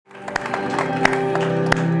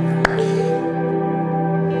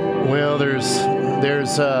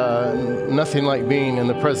is nothing like being in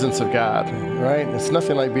the presence of God, right? It's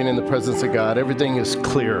nothing like being in the presence of God. Everything is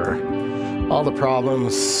clear. All the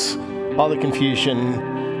problems, all the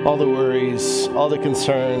confusion, all the worries, all the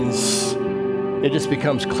concerns, it just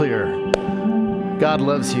becomes clear. God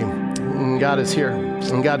loves you, and God is here,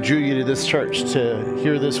 and God drew you to this church to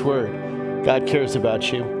hear this word. God cares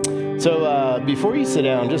about you. So before you sit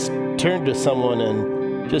down, just turn to someone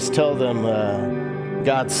and just tell them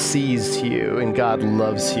God sees you and God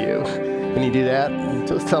loves you. When you do that,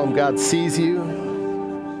 just tell them God sees you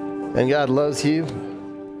and God loves you,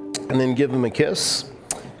 and then give them a kiss,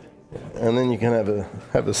 and then you can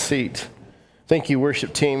have a seat. Thank you,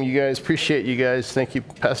 worship team. You guys, appreciate you guys. Thank you,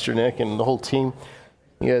 Pastor Nick and the whole team.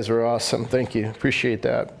 You guys were awesome. Thank you. Appreciate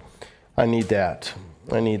that. I need that.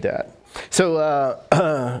 So,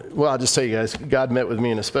 well, I'll just tell you guys, God met with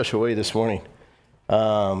me in a special way this morning.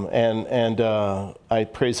 I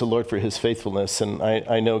praise the Lord for his faithfulness. And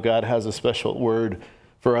I know God has a special word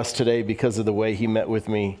for us today because of the way he met with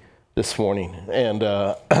me this morning. And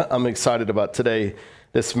I'm excited about today,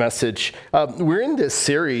 this message. We're in this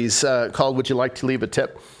series called Would You Like to Leave a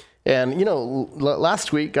Tip? And, you know,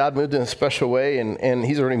 last week, God moved in a special way, and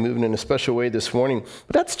he's already moving in a special way this morning.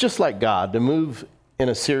 But that's just like God, to move in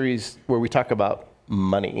a series where we talk about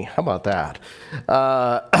money. How about that?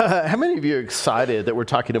 How many of you are excited that we're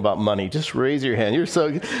talking about money? Just raise your hand. You're so,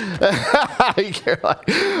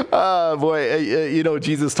 boy, you know,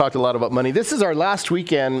 Jesus talked a lot about money. This is our last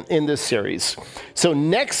weekend in this series. So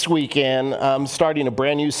next weekend, I'm starting a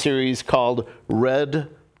brand new series called Red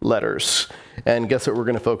Letters. And guess what we're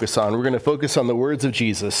going to focus on? We're going to focus on the words of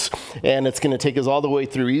Jesus. And it's going to take us all the way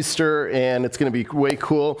through Easter, and it's going to be way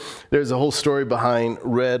cool. There's a whole story behind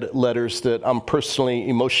red letters that I'm personally,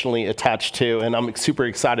 emotionally attached to, and I'm super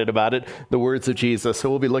excited about it, the words of Jesus. So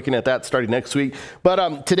we'll be looking at that starting next week.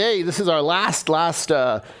 But today, this is our last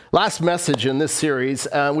message in this series,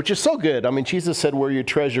 which is so good. I mean, Jesus said, where your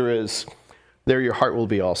treasure is, there your heart will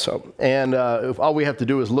be also. And if all we have to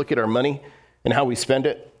do is look at our money and how we spend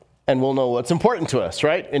it, and we'll know what's important to us,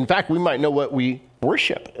 right? In fact, we might know what we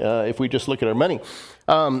worship if we just look at our money.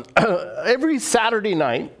 Every Saturday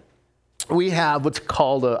night, we have what's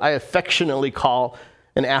called, I affectionately call,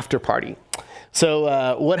 an after party.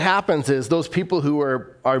 So what happens is those people who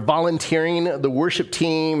are volunteering, the worship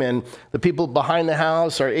team and the people behind the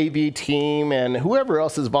house, our AV team, and whoever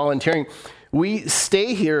else is volunteering, we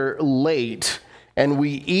stay here late. And we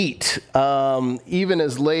eat even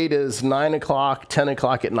as late as 9 o'clock, 10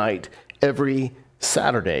 o'clock at night every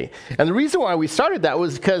Saturday. And the reason why we started that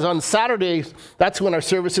was because on Saturdays, that's when our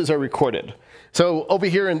services are recorded. So over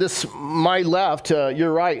here in this, my left,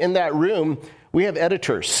 you're right, in that room, we have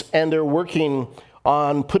editors, and they're working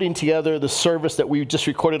on putting together the service that we just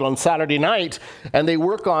recorded on Saturday night, and they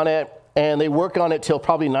work on it. And they work on it till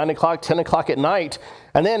probably 9 o'clock, 10 o'clock at night.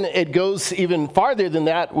 And then it goes even farther than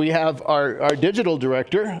that. We have our digital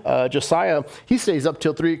director, Josiah. He stays up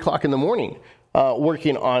till 3 o'clock in the morning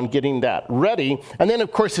working on getting that ready. And then,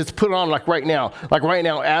 of course, it's put on like right now. Like right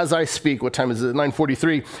now, as I speak, what time is it?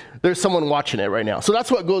 9:43. There's someone watching it right now. So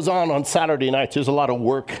that's what goes on Saturday nights. There's a lot of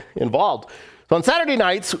work involved. So on Saturday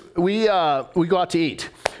nights, we go out to eat.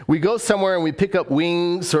 We go somewhere and we pick up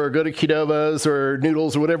wings or go to Qdoba's or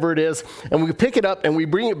noodles or whatever it is, and we pick it up and we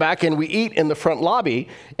bring it back and we eat in the front lobby,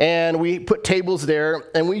 and we put tables there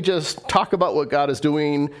and we just talk about what God is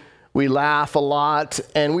doing. We laugh a lot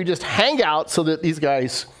and we just hang out so that these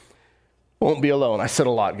guys won't be alone. I said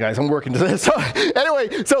a lot, guys. I'm working to this. So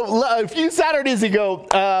anyway, so a few Saturdays ago,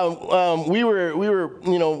 we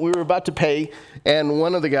were about to pay, and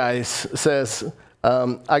one of the guys says,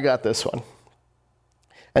 "I got this one,"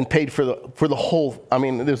 and paid for the whole. I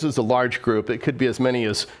mean, this is a large group. It could be as many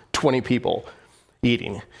as 20 people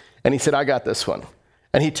eating, and he said, "I got this one,"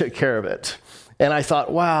 and he took care of it. And I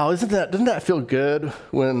thought, wow, doesn't that feel good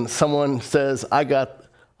when someone says, I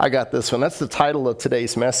got this one. That's the title of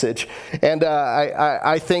today's message. And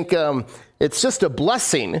I think it's just a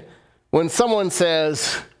blessing when someone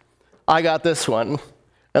says, I got this one,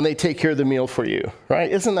 and they take care of the meal for you, right?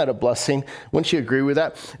 Isn't that a blessing? Wouldn't you agree with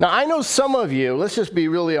that? Now, I know some of you, let's just be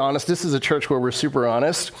really honest. This is a church where we're super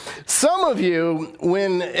honest. Some of you,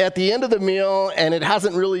 when at the end of the meal, and it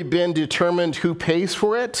hasn't really been determined who pays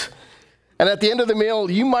for it, and at the end of the meal,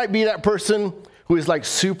 you might be that person who is like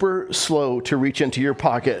super slow to reach into your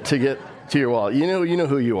pocket to get to your wallet. You know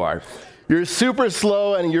who you are. You're super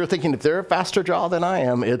slow, and you're thinking, if they're a faster draw than I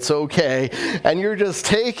am, it's okay. And you're just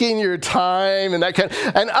taking your time and that kind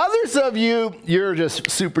of, and others of you, you're just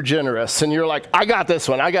super generous, and you're like, I got this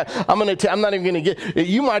one. I'm not even going to get,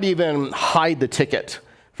 you might even hide the ticket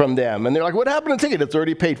from them. And they're like, what happened to the ticket? It's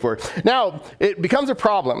already paid for. Now, it becomes a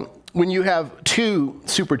problem when you have two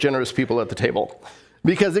super generous people at the table,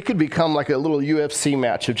 because it could become like a little UFC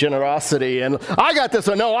match of generosity. And I got this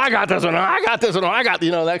one, no, I got this one, I got this one, I got,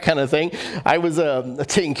 that kind of thing. I was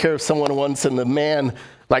taking care of someone once, and the man,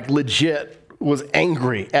 like, legit was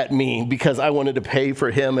angry at me because I wanted to pay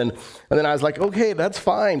for him. And then I was like, okay, that's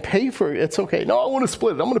fine. Pay for it. It's okay. No, I want to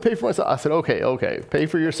split it. I'm going to pay for myself. I said, okay. Pay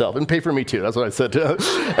for yourself and pay for me too. That's what I said to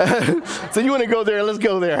him. So you want to go there? Let's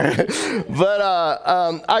go there. But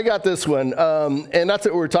I got this one. And that's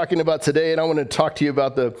what we're talking about today. And I want to talk to you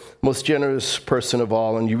about the most generous person of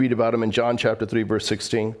all. And you read about him in John chapter 3, verse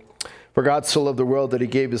 16. For God so loved the world that he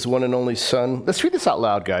gave his one and only son. Let's read this out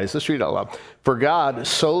loud, guys. Let's read it out loud. For God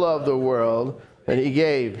so loved the world that he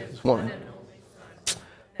gave his one.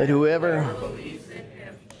 That whoever believes in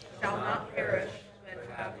him shall not perish,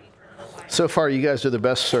 but have eternal life. So far, you guys are the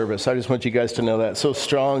best service. I just want you guys to know that. So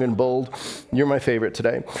strong and bold. You're my favorite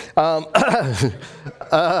today.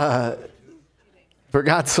 For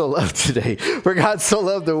God so loved today. For God so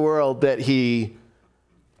loved the world that he...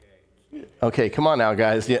 Okay, come on now,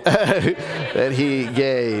 guys. Yeah. That he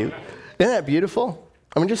gave. Isn't that beautiful?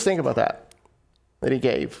 I mean, just think about that. That he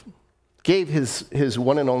gave his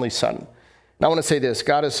one and only son. And I want to say this.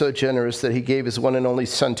 God is so generous that he gave his one and only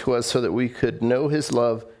son to us so that we could know his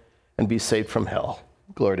love and be saved from hell.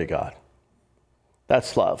 Glory to God.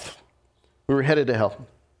 That's love. We were headed to hell.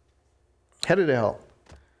 Headed to hell.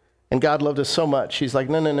 And God loved us so much. He's like,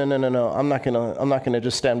 no. I'm not gonna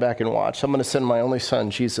just stand back and watch. I'm gonna send my only son,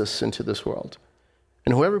 Jesus, into this world.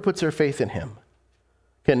 And whoever puts their faith in him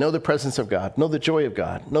can know the presence of God, know the joy of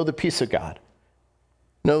God, know the peace of God,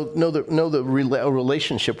 know the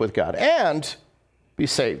relationship with God, and be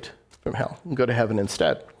saved from hell and go to heaven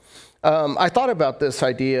instead. I thought about this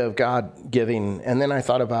idea of God giving, and then I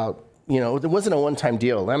thought about, it wasn't a one-time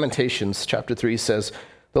deal. Lamentations chapter 3 says,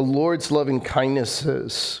 the Lord's loving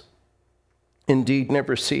kindnesses indeed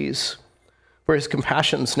never cease, for his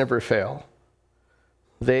compassions never fail.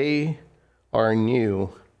 They are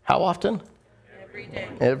new. How often? Every day.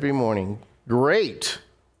 Every morning. Great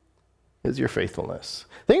is your faithfulness.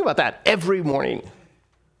 Think about that. Every morning,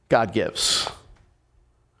 God gives.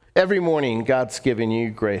 Every morning, God's giving you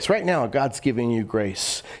grace. Right now, God's giving you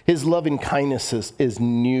grace. His loving kindness is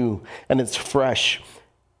new, and it's fresh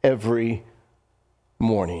every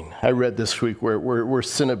morning. I read this week where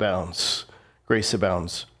sin abounds, grace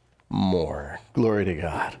abounds more. Glory to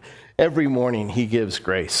God. Every morning he gives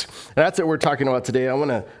grace. And that's what we're talking about today. I want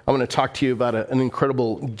to talk to you about an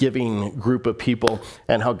incredible giving group of people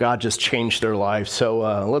and how God just changed their lives. So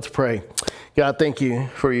let's pray. God, thank you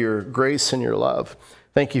for your grace and your love.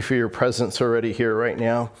 Thank you for your presence already here right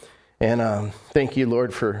now. And thank you,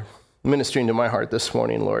 Lord, for ministering to my heart this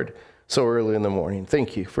morning, Lord, so early in the morning.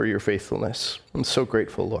 Thank you for your faithfulness. I'm so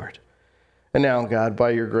grateful, Lord. And now, God,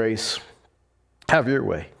 by your grace, have your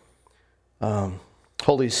way.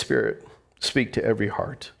 Holy Spirit, speak to every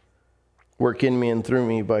heart. Work in me and through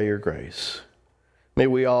me by your grace. May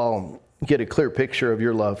we all get a clear picture of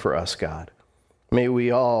your love for us, God. May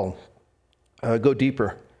we all go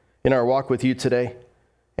deeper in our walk with you today.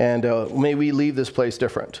 And may we leave this place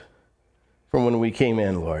different from when we came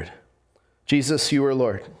in, Lord. Jesus, you are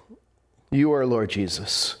Lord. You are Lord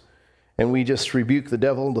Jesus. And we just rebuke the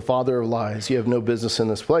devil, the father of lies. You have no business in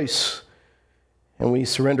this place. And we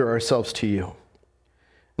surrender ourselves to you.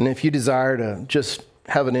 And if you desire to just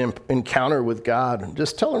have an encounter with God,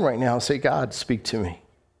 just tell him right now, say, God, speak to me.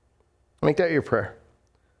 Make that your prayer.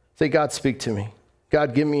 Say, God, speak to me.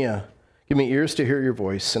 God, give me ears to hear your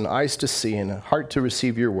voice and eyes to see and a heart to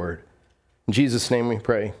receive your word. In Jesus' name we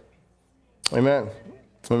pray. Amen.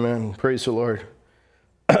 Amen. Praise the Lord.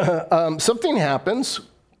 Something happens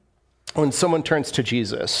when someone turns to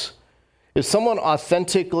Jesus. If someone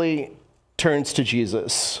authentically turns to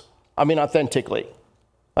Jesus, authentically,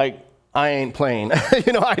 like I ain't playing,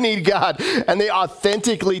 I need God, and they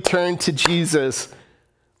authentically turn to Jesus,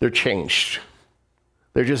 they're changed.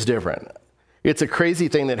 They're just different. It's a crazy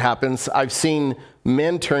thing that happens. I've seen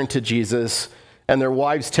men turn to Jesus and their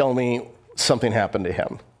wives tell me something happened to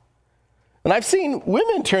him. And I've seen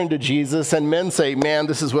women turn to Jesus and men say, man,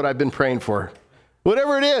 this is what I've been praying for.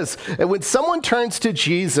 Whatever it is. And when someone turns to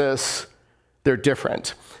Jesus, they're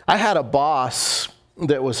different. I had a boss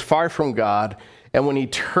that was far from God, and when he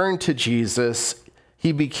turned to Jesus,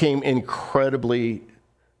 he became incredibly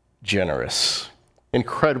generous.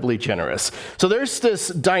 Incredibly generous. So there's this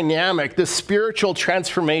dynamic, this spiritual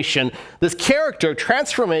transformation, this character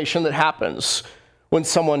transformation that happens when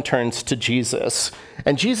someone turns to Jesus.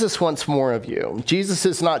 And Jesus wants more of you. Jesus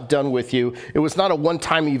is not done with you. It was not a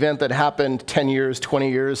one-time event that happened 10 years, 20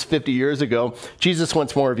 years, 50 years ago. Jesus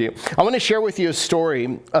wants more of you. I want to share with you a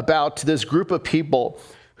story about this group of people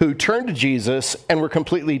who turned to Jesus and were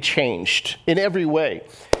completely changed in every way.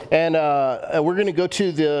 And we're going to go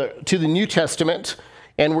to the New Testament,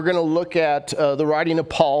 and we're going to look at the writing of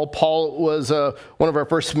Paul. Paul was one of our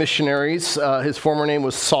first missionaries. His former name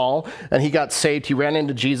was Saul, and he got saved. He ran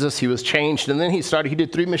into Jesus. He was changed, and then he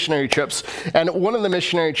did 3 missionary trips. And one of the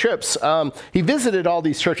missionary trips, he visited all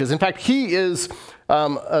these churches. In fact, he is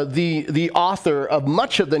the author of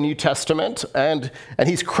much of the New Testament, and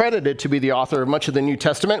he's credited to be the author of much of the New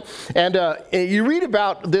Testament. And you read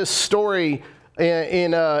about this story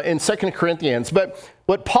in 2 Corinthians. But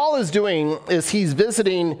what Paul is doing is he's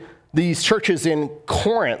visiting these churches in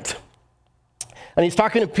Corinth. And he's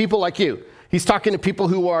talking to people like you. He's talking to people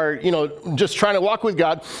who are, just trying to walk with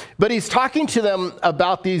God. But he's talking to them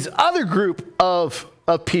about these other group of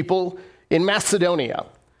people in Macedonia.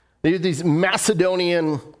 These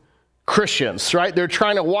Macedonian Christians, right? They're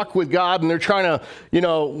trying to walk with God, and they're trying to,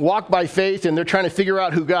 walk by faith, and they're trying to figure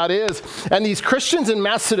out who God is. And these Christians in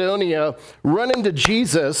Macedonia run into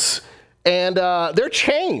Jesus, and they're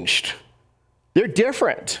changed. They're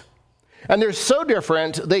different. And they're so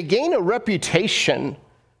different, they gain a reputation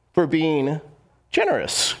for being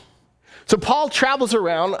generous. So Paul travels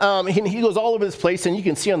around. He goes all over this place, and you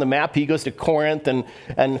can see on the map, he goes to Corinth and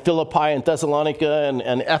Philippi and Thessalonica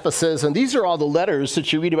and Ephesus. And these are all the letters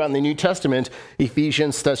that you read about in the New Testament: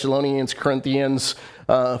 Ephesians, Thessalonians, Corinthians,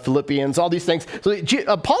 Philippians, all these things.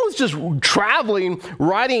 So Paul is just traveling,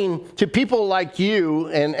 writing to people like you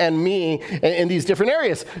and me in these different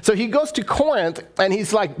areas. So he goes to Corinth, and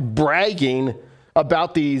he's like bragging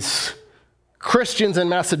about these Christians in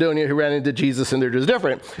Macedonia who ran into Jesus, and they're just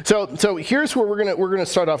different. So here's where we're gonna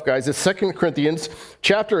start off, guys. It's 2 Corinthians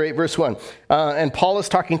chapter 8, verse 1. And Paul is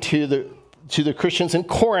talking to the Christians in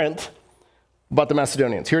Corinth about the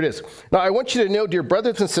Macedonians. Here it is. Now, I want you to know, dear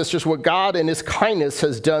brothers and sisters, what God in his kindness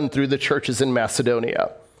has done through the churches in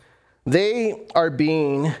Macedonia. They are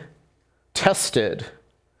being tested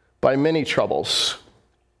by many troubles,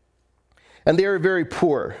 and they are very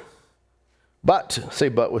poor. But, say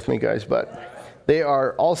but with me, guys, but they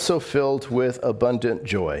are also filled with abundant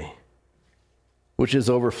joy, which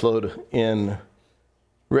is overflowed in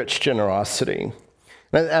rich generosity.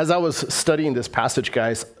 As I was studying this passage,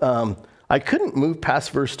 guys, I couldn't move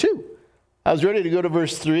past verse 2. I was ready to go to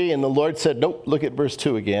verse 3, and the Lord said, nope, look at verse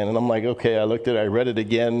 2 again. And I'm like, okay, I looked at it, I read it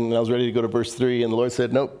again, and I was ready to go to verse 3, and the Lord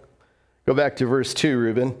said, nope, go back to verse 2,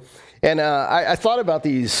 Reuben. And I thought about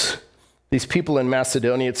these people in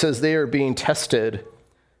Macedonia. It says they are being tested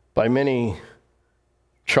by many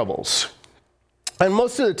troubles. And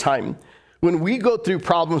most of the time, when we go through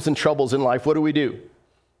problems and troubles in life, what do? You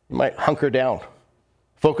might hunker down,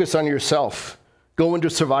 focus on yourself, go into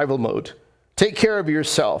survival mode, take care of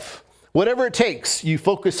yourself. Whatever it takes, you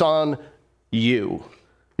focus on you.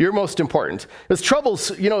 You're most important. Because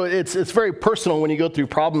troubles, it's very personal when you go through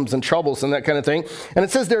problems and troubles and that kind of thing. And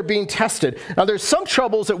it says they're being tested. Now, there's some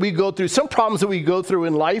troubles that we go through, some problems that we go through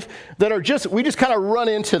in life that are we just kind of run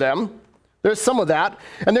into them. There's some of that.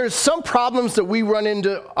 And there's some problems that we run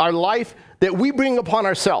into our life that we bring upon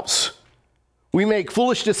ourselves. We make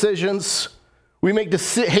foolish decisions. We make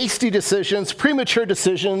hasty decisions, premature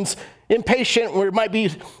decisions, impatient, or it might be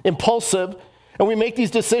impulsive. And we make these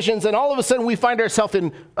decisions, and all of a sudden we find ourselves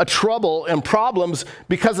in a trouble and problems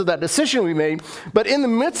because of that decision we made. But in the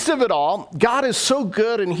midst of it all, God is so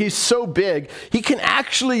good and he's so big, he can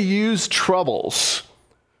actually use troubles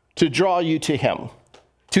to draw you to him,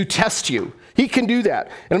 to test you. He can do that.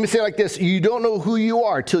 And let me say it like this: you don't know who you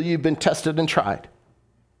are till you've been tested and tried.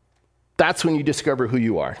 That's when you discover who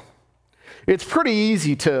you are. It's pretty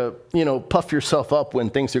easy to, puff yourself up when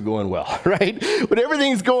things are going well, right? When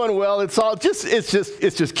everything's going well, it's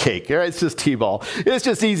just cake, right? It's just T-ball. It's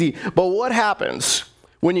just easy. But what happens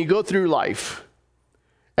when you go through life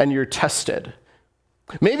and you're tested?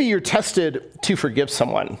 Maybe you're tested to forgive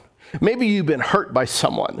someone. Maybe you've been hurt by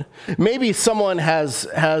someone. Maybe someone has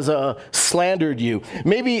slandered you.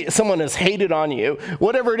 Maybe someone has hated on you.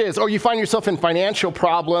 Whatever it is, or you find yourself in financial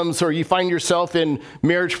problems, or you find yourself in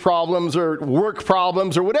marriage problems or work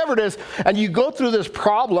problems, or whatever it is, and you go through this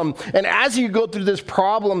problem, and as you go through this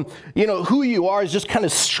problem, who you are is just kind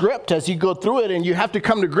of stripped as you go through it, and you have to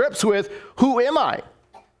come to grips with, who am I?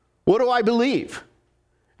 What do I believe?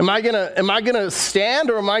 Am I gonna stand,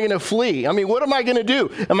 or am I gonna flee? I mean, what am I gonna do?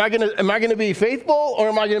 Am I gonna be faithful, or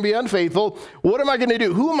am I gonna be unfaithful? What am I gonna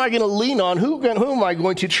do? Who am I gonna lean on? Who am I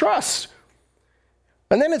going to trust?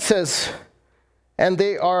 And then it says, and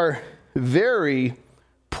they are very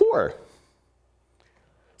poor.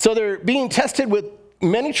 So they're being tested with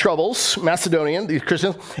many troubles, Macedonian, these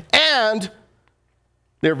Christians, and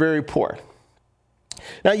they're very poor.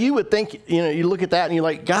 Now you would think, you look at that and you're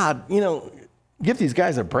like, God, give these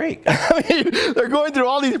guys a break. I mean, they're going through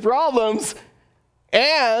all these problems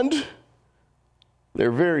and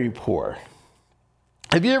they're very poor.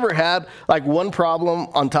 Have you ever had like one problem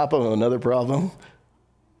on top of another problem?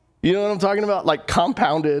 You know what I'm talking about? Like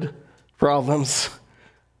compounded problems.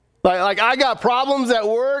 Like I got problems at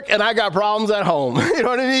work and I got problems at home. You know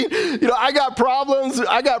what I mean? I got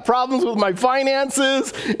problems with my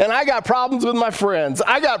finances and I got problems with my friends.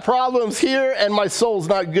 I got problems here and my soul's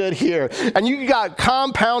not good here. And you got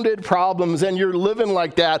compounded problems and you're living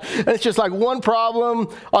like that. And it's just like one problem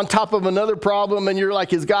on top of another problem and you're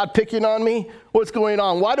like, is God picking on me? What's going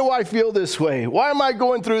on? Why do I feel this way? Why am I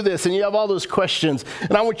going through this? And you have all those questions.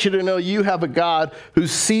 And I want you to know you have a God who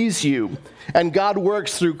sees you, and God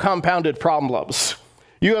works through compounded problems.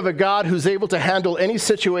 You have a God who's able to handle any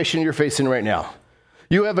situation you're facing right now.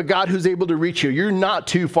 You have a God who's able to reach you. You're not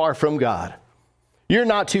too far from God. You're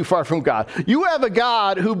not too far from God. You have a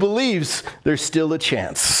God who believes there's still a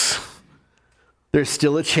chance. There's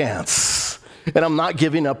still a chance. And I'm not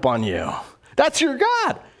giving up on you. That's your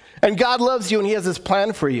God. And God loves you, and he has his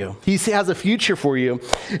plan for you. He has a future for you.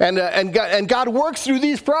 And God works through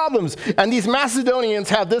these problems. And these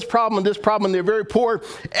Macedonians have this problem, and they're very poor.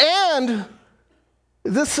 And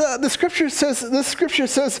the scripture says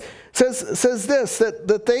this,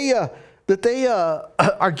 that they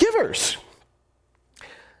are givers.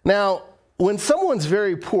 Now, when someone's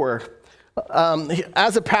very poor,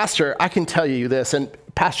 as a pastor, I can tell you this, and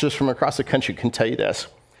pastors from across the country can tell you this.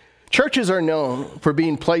 Churches are known for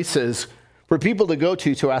being places for people to go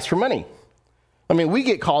to ask for money. I mean, we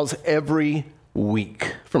get calls every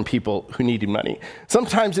week from people who need money.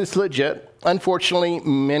 Sometimes it's legit. Unfortunately,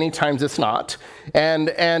 many times it's not. And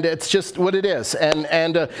it's just what it is.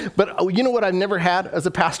 But you know what I've never had as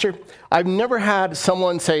a pastor? I've never had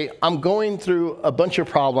someone say, I'm going through a bunch of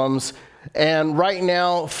problems, and right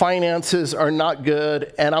now finances are not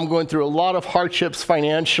good, and I'm going through a lot of hardships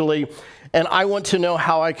financially, and I want to know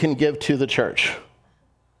how I can give to the church.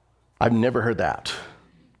 I've never heard that.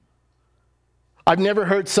 I've never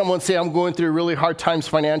heard someone say, I'm going through really hard times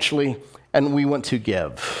financially, and we want to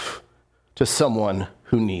give to someone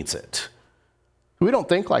who needs it. We don't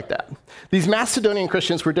think like that. These Macedonian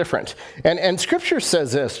Christians were different. And Scripture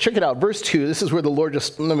says this. Check it out. Verse 2. This is where the Lord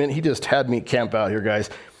he just had me camp out here, guys.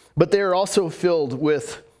 But they are also filled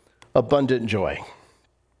with abundant joy.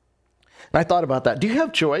 And I thought about that. Do you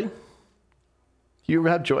have joy? Do you ever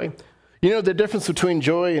have joy? You know the difference between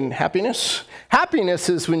joy and happiness? Happiness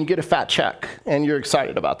is when you get a fat check and you're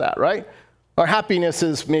excited about that, right? Or happiness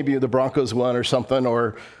is maybe the Broncos won or something,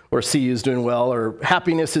 or CU's doing well, or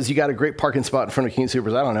happiness is you got a great parking spot in front of King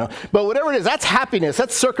Soopers, I don't know. But whatever it is, that's happiness,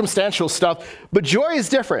 that's circumstantial stuff. But joy is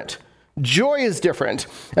different. Joy is different.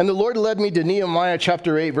 And the Lord led me to Nehemiah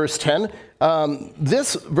chapter 8, verse 10.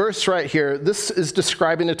 This verse right here, this is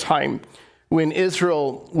describing a time when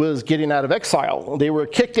Israel was getting out of exile. They were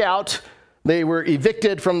kicked out, they were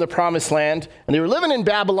evicted from the promised land, and they were living in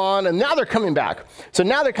Babylon, and now they're coming back. So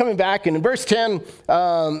now they're coming back, and in verse 10,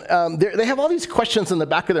 they have all these questions in the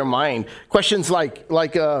back of their mind. Questions like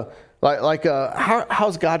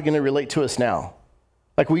how's God going to relate to us now?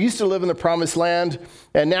 Like, we used to live in the promised land,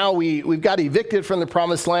 and now we've got evicted from the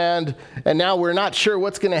promised land, and now we're not sure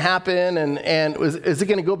what's going to happen, and is it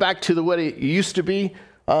going to go back to what it used to be?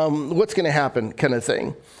 What's going to happen, kind of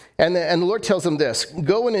thing. And the Lord tells them this: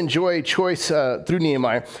 go and enjoy choice, through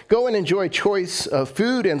Nehemiah, go and enjoy choice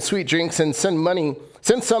food and sweet drinks, and send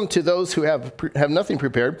some to those who have nothing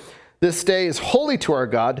prepared. This day is holy to our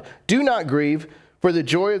God. Do not grieve, for the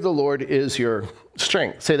joy of the Lord is your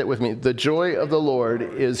strength. Say that with me. The joy of the Lord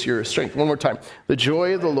is your strength. One more time. The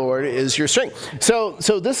joy of the Lord is your strength. So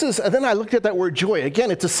this is, and then I looked at that word joy.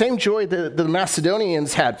 Again, it's the same joy that the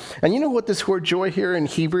Macedonians had. And you know what this word joy here in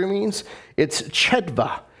Hebrew means? It's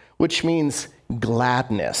chedva, which means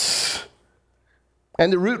gladness.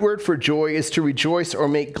 And the root word for joy is to rejoice or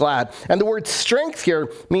make glad. And the word strength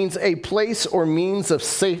here means a place or means of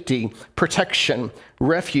safety, protection,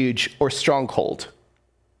 refuge, or stronghold.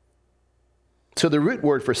 So the root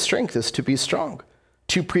word for strength is to be strong,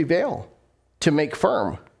 to prevail, to make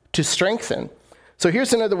firm, to strengthen. So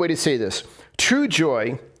here's another way to say this. True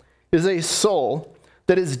joy is a soul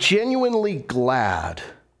that is genuinely glad,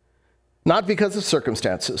 not because of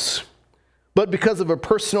circumstances, but because of a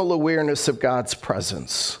personal awareness of God's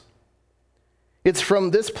presence. It's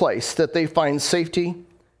from this place that they find safety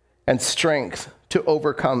and strength to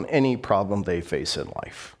overcome any problem they face in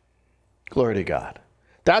life. Glory to God.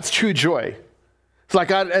 That's true joy. It's like,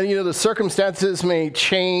 the circumstances may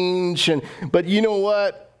change, but you know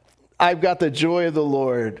what? I've got the joy of the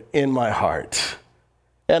Lord in my heart.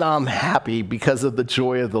 And I'm happy because of the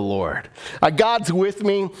joy of the Lord. God's with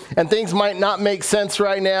me, and things might not make sense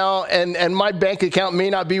right now, and my bank account may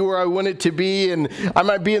not be where I want it to be, and I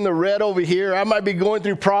might be in the red over here. I might be going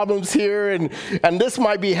through problems here, and this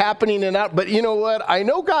might be happening and that. But you know what? I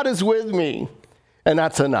know God is with me, and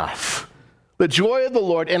that's enough. The joy of the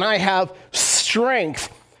Lord, and I have strength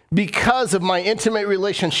because of my intimate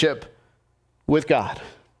relationship with God.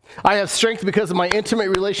 I have strength because of my intimate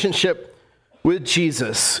relationship with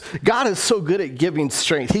Jesus. God is so good at giving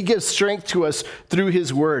strength. He gives strength to us through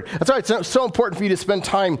his word. That's why it's so important for you to spend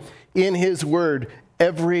time in his word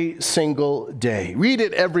every single day. Read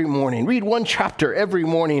it every morning. Read one chapter every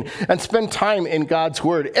morning and spend time in God's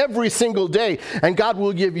word every single day. And God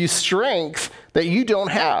will give you strength that you don't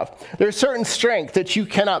have. There's certain strength that you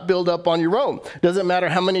cannot build up on your own. It doesn't matter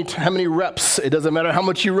how many reps. It doesn't matter how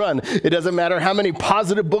much you run. It doesn't matter how many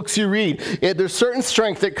positive books you read. There's certain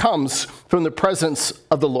strength that comes from the presence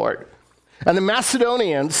of the Lord. And the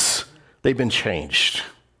Macedonians, they've been changed.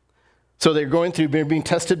 So they're being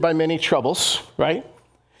tested by many troubles, right?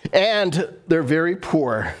 And they're very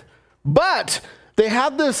poor. But they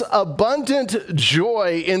have this abundant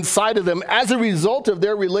joy inside of them as a result of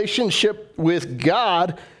their relationship with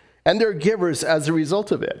God, and they're givers as a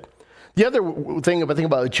result of it. The other thing I think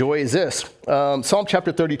about joy is this. Psalm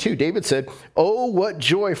chapter 32, David said, "Oh, what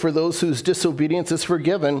joy for those whose disobedience is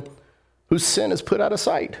forgiven, whose sin is put out of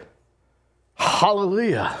sight."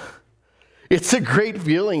 Hallelujah. It's a great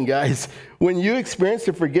feeling, guys, when you experience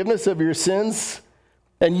the forgiveness of your sins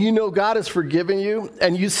and you know God has forgiven you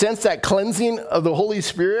and you sense that cleansing of the Holy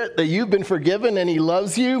Spirit, that you've been forgiven and he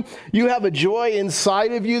loves you. You have a joy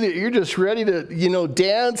inside of you that you're just ready to,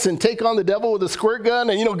 dance and take on the devil with a squirt gun.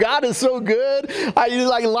 And, God is so good.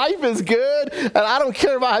 Life is good. And I don't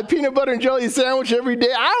care if I had peanut butter and jelly sandwich every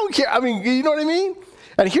day. I don't care. You know what I mean?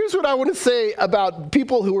 And here's what I want to say about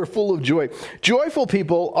people who are full of joy. Joyful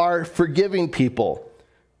people are forgiving people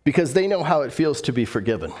because they know how it feels to be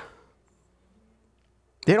forgiven.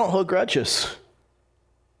 They don't hold grudges.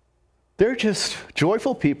 They're just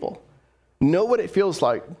joyful people. Know what it feels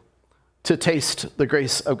like to taste the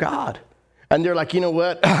grace of God. And they're like, you know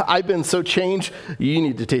what? I've been so changed. You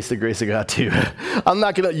need to taste the grace of God too.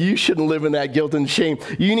 You shouldn't live in that guilt and shame.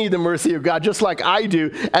 You need the mercy of God just like I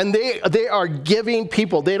do. And they are giving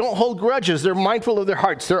people. They don't hold grudges. They're mindful of their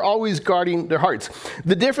hearts. They're always guarding their hearts.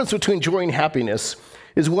 The difference between joy and happiness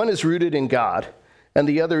is one is rooted in God and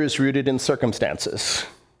the other is rooted in circumstances.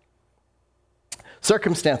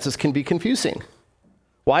 Circumstances can be confusing.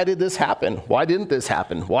 Why did this happen? Why didn't this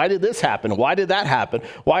happen? Why did this happen? Why did that happen?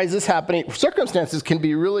 Why is this happening? Circumstances can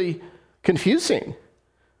be really confusing.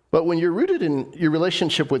 But when you're rooted in your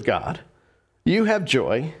relationship with God, you have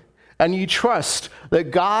joy and you trust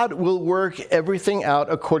that God will work everything out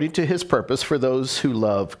according to his purpose for those who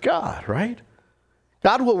love God, right?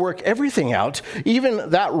 God will work everything out, even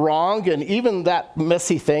that wrong and even that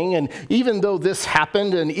messy thing, and even though this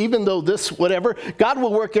happened and even though this whatever, God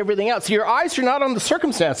will work everything out. So your eyes are not on the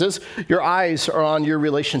circumstances, your eyes are on your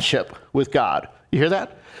relationship with God. You hear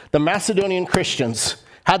that? The Macedonian Christians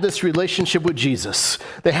had this relationship with Jesus.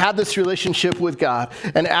 They had this relationship with God,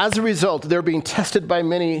 and as a result, they're being tested by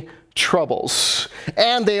many troubles,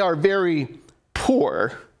 and they are very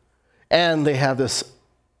poor, and they have this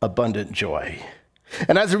abundant joy.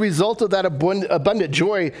 And as a result of that abundant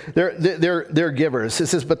joy, they're givers. It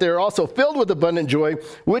says, but they're also filled with abundant joy,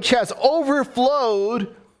 which has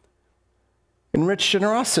overflowed in rich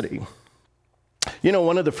generosity.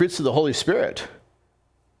 One of the fruits of the Holy Spirit,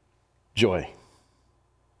 joy,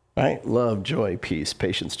 right? Love, joy, peace,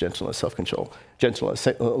 patience, gentleness, self-control, gentleness,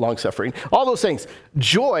 long-suffering, all those things.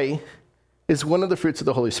 Joy is one of the fruits of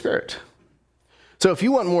the Holy Spirit. So if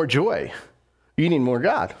you want more joy, you need more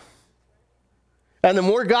God. And the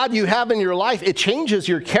more God you have in your life, it changes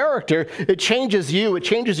your character, it changes you, it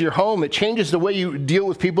changes your home, it changes the way you deal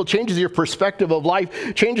with people, changes your perspective of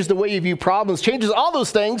life, changes the way you view problems, changes all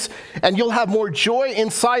those things, and you'll have more joy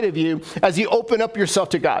inside of you as you open up yourself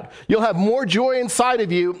to God. You'll have more joy inside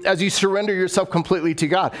of you as you surrender yourself completely to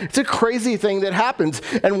God. It's a crazy thing that happens.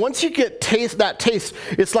 And once you get that taste,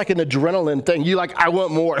 it's like an adrenaline thing. You're like, I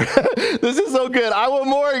want more. This is so good. I want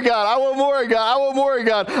more of God. I want more of God. I want more of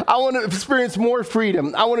God. I want to experience more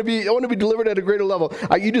freedom. I want to be delivered at a greater level.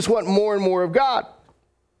 You just want more and more of God.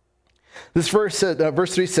 This verse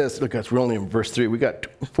 3 says, look, guys, we're only in verse 3. We got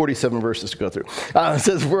 47 verses to go through. It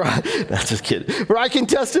says, that's just kidding. For I can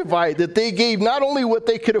testify that they gave not only what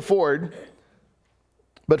they could afford,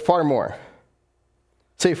 but far more.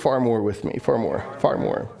 Say far more with me, far more, far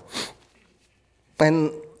more.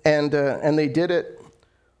 And they did it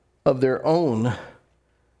of their own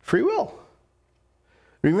free will.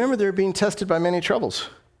 Remember, they're being tested by many troubles.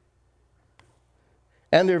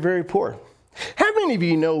 And they're very poor. How many of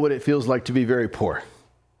you know what it feels like to be very poor?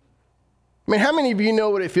 I mean, how many of you know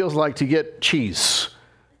what it feels like to get cheese?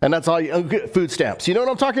 And that's all you get, food stamps. You know what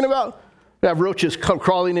I'm talking about? You have roaches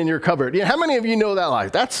crawling in your cupboard. How many of you know that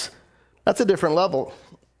life? That's a different level.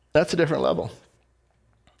 That's a different level.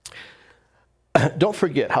 Don't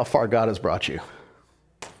forget how far God has brought you.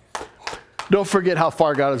 Don't forget how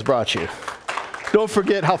far God has brought you. Don't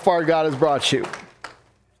forget how far God has brought you.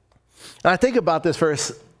 And I think about this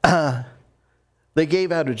verse. They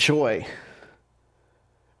gave out of joy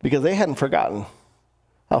because they hadn't forgotten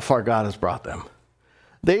how far God has brought them.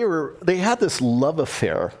 They had this love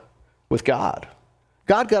affair with God.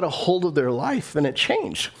 God got a hold of their life and it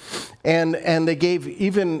changed. And they gave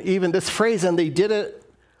even this phrase, and they did it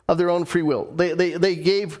of their own free will. They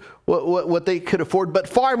gave what they could afford, but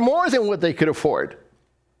far more than what they could afford.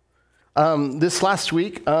 This last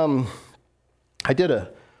week, I did a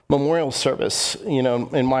memorial service.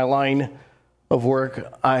 In my line of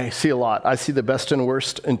work, I see a lot. I see the best and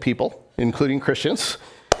worst in people, including Christians.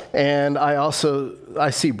 And I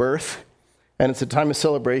see birth, and it's a time of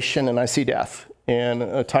celebration, and I see death, and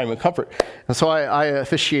a time of comfort. And so I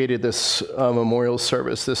officiated this memorial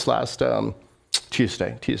service this last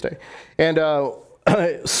Tuesday. And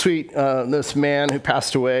this man who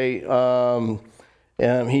passed away,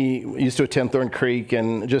 and he used to attend Thorn Creek,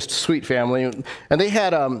 and just sweet family. And they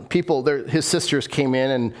had people, his sisters came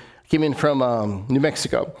in from New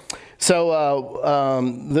Mexico. So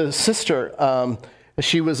the sister,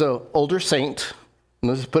 she was an older saint.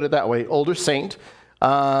 Let's put it that way, older saint.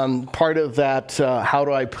 Part of that, how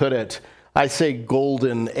do I put it? I say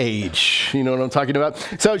golden age. You know what I'm talking about?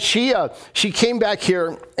 So she came back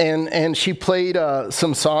here and she played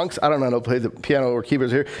some songs. I don't know how to play the piano or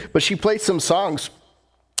keyboards here, but she played some songs.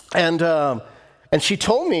 And she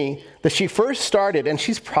told me that she first started, and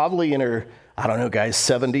she's probably in her, I don't know, guys,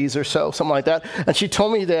 70s or so, something like that. And she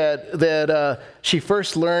told me that she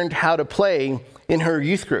first learned how to play in her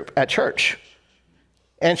youth group at church.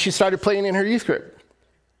 And she started playing in her youth group.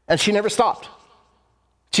 And she never stopped.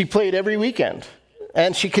 She played every weekend.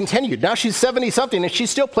 And she continued. Now she's 70-something, and she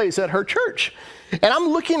still plays at her church. And I'm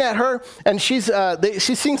looking at her, and she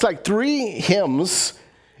sings like 3 hymns.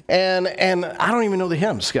 And I don't even know the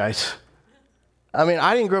hymns, guys. I mean,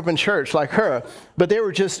 I didn't grow up in church like her, but they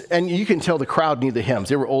were just, and you can tell the crowd knew the hymns.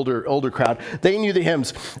 They were older crowd. They knew the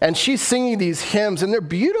hymns. And she's singing these hymns, and they're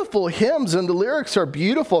beautiful hymns, and the lyrics are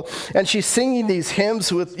beautiful. And she's singing these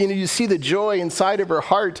hymns with, you see the joy inside of her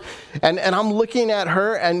heart. And I'm looking at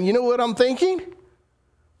her, and you know what I'm thinking?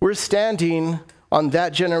 We're standing on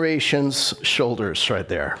that generation's shoulders right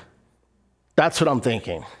there. That's what I'm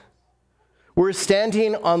thinking. We're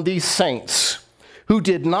standing on these saints who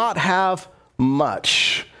did not have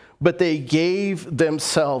much, but they gave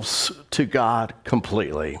themselves to God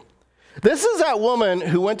completely. This is that woman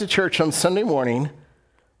who went to church on Sunday morning,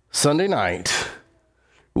 Sunday night,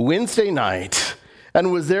 Wednesday night, and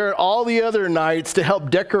was there all the other nights to help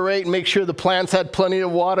decorate and make sure the plants had plenty of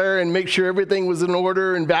water and make sure everything was in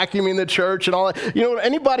order and vacuuming the church and all that.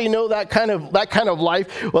 Anybody know that kind of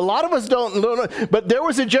life? Well, a lot of us don't know, but there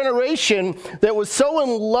was a generation that was so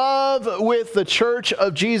in love with the church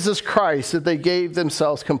of Jesus Christ that they gave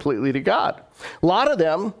themselves completely to God. A lot of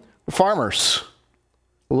them were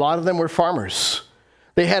farmers.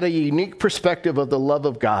 They had a unique perspective of the love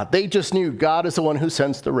of God. They just knew God is the one who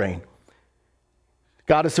sends the rain.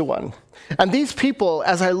 God is the one. And these people,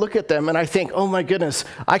 as I look at them and I think, oh my goodness,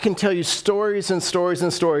 I can tell you stories and stories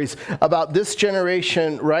and stories about this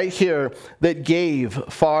generation right here that gave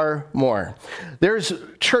far more. There's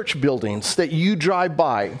church buildings that you drive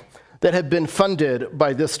by that have been funded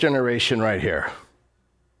by this generation right here.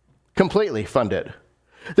 Completely funded.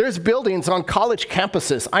 There's buildings on college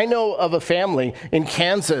campuses. I know of a family in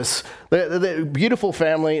Kansas, the beautiful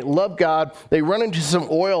family, love God. They run into some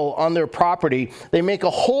oil on their property. They make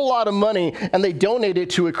a whole lot of money, and they donate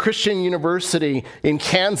it to a Christian university in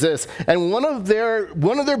Kansas. And one of their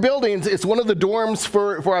buildings, it's one of the dorms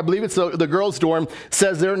for I believe it's the girls' dorm,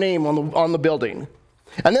 says their name on the building.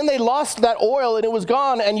 And then they lost that oil, and it was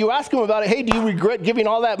gone. And you ask them about it. Hey, do you regret giving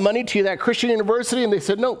all that money to that Christian university? And they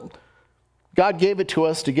said, no. God gave it to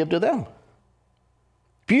us to give to them.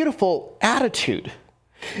 Beautiful attitude.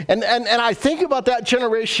 And I think about that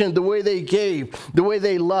generation, the way they gave, the way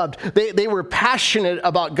they loved. They were passionate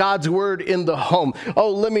about God's word in the home.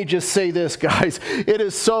 Oh, let me just say this, guys. It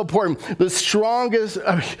is so important. The strongest,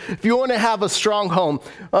 if you want to have a strong home,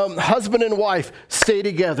 husband and wife, stay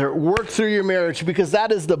together. Work through your marriage, because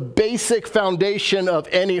that is the basic foundation of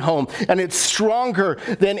any home. And it's stronger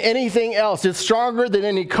than anything else. It's stronger than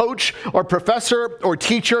any coach or professor or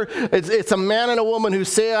teacher. It's a man and a woman who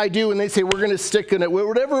say, I do, and they say, we're going to stick in it.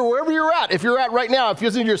 Wherever you're at, if you're at right now, if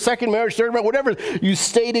you're in your second marriage, third marriage, whatever, you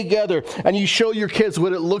stay together and you show your kids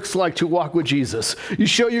what it looks like to walk with Jesus. You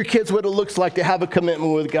show your kids what it looks like to have a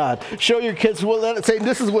commitment with God. Show your kids, say,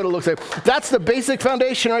 this is what it looks like. That's the basic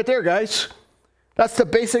foundation right there, guys. That's the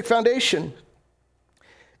basic foundation.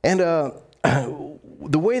 And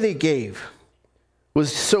the way they gave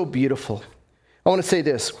was so beautiful. I want to say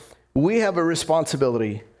this. We have a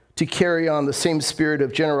responsibility to carry on the same spirit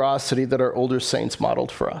of generosity that our older saints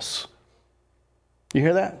modeled for us. You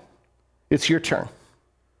hear that? It's your turn.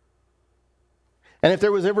 And if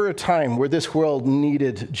there was ever a time where this world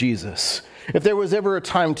needed Jesus, if there was ever a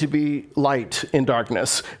time to be light in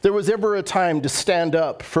darkness, if there was ever a time to stand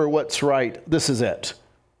up for what's right, this is it.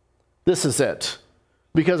 This is it.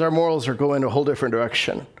 Because our morals are going a whole different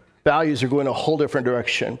direction. Values are going a whole different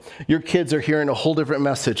direction. Your kids are hearing a whole different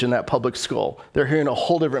message in that public school. They're hearing a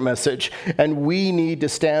whole different message. And we need to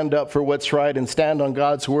stand up for what's right and stand on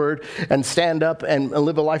God's word and stand up and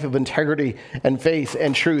live a life of integrity and faith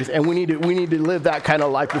and truth. And we need to live that kind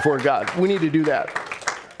of life before God. We need to do that.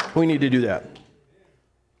 We need to do that.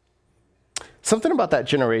 Something about that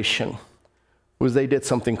generation was they did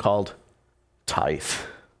something called tithe.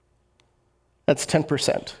 That's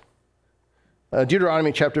 10%.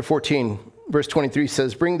 Deuteronomy chapter 14, verse 23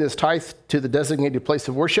 says, bring this tithe to the designated place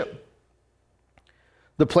of worship,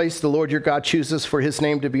 the place the Lord your God chooses for his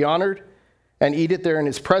name to be honored, and eat it there in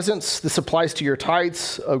his presence. This applies to your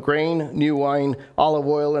tithes of grain, new wine, olive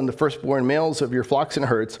oil, and the firstborn males of your flocks and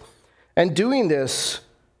herds. And doing this,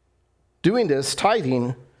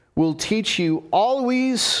 tithing, will teach you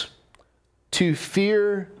always to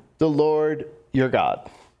fear the Lord your God.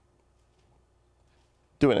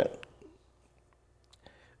 Doing it.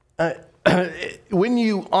 When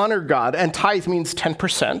you honor God, and tithe means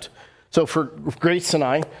 10%. So for Grace and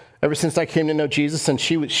I, ever since I came to know Jesus, and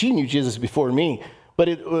she knew Jesus before me,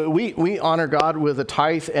 but we honor God with a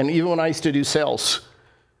tithe. And even when I used to do sales,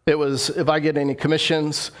 it was if I get any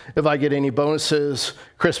commissions, if I get any bonuses,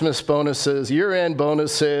 Christmas bonuses, year-end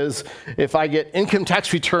bonuses, if I get income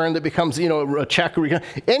tax return that becomes, a check,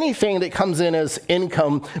 anything that comes in as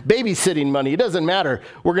income, babysitting money, it doesn't matter.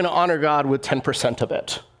 We're going to honor God with 10% of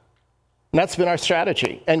it. And that's been our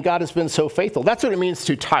strategy. And God has been so faithful. That's what it means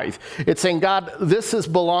to tithe. It's saying, God, this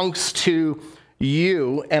belongs to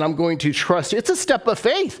you, and I'm going to trust you. It's a step of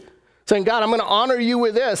faith. Saying, God, I'm going to honor you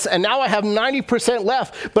with this, and now I have 90%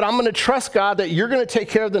 left, but I'm going to trust, God, that you're going to take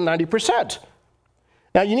care of the 90%.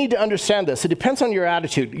 Now, you need to understand this. It depends on your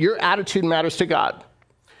attitude. Your attitude matters to God.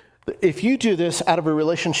 If you do this out of a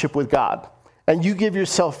relationship with God, and you give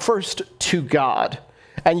yourself first to God,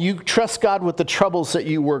 and you trust God with the troubles that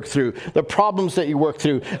you work through, the problems that you work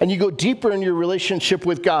through, and you go deeper in your relationship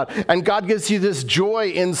with God, and God gives you this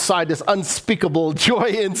joy inside, this unspeakable joy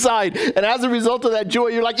inside, and as a result of that joy,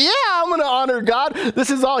 you're like, yeah, I'm going to honor God.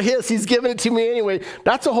 This is all his. He's given it to me anyway.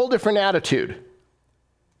 That's a whole different attitude.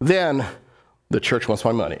 Then the church wants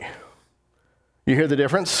my money. You hear the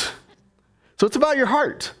difference? So it's about your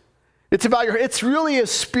heart. It's really a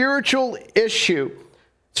spiritual issue.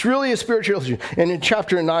 It's really a spiritual issue. And in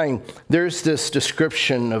chapter 9, there's this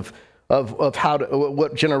description of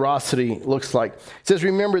what generosity looks like. It says,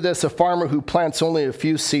 remember this, a farmer who plants only a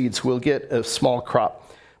few seeds will get a small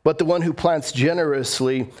crop, but the one who plants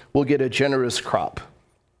generously will get a generous crop.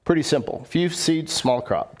 Pretty simple. Few seeds, small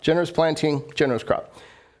crop. Generous planting, generous crop.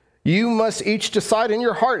 You must each decide in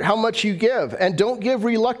your heart how much you give, and don't give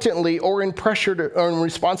reluctantly or in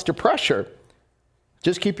response to pressure.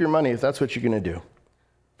 Just keep your money if that's what you're going to do.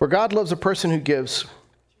 For God loves a person who gives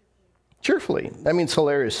cheerfully. That means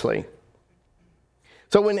hilariously.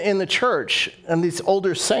 So when in the church and these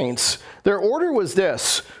older saints, their order was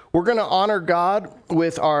this: we're going to honor God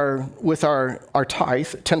with our tithe,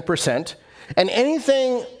 10%, and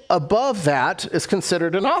anything above that is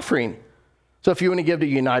considered an offering. So if you want to give to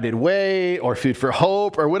United Way or Food for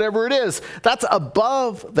Hope or whatever it is, that's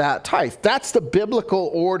above that tithe. That's the biblical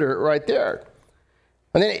order right there.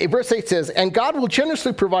 And then verse 8 says, and God will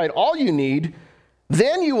generously provide all you need.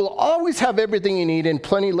 Then you will always have everything you need and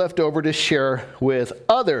plenty left over to share with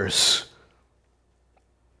others.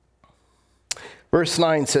 Verse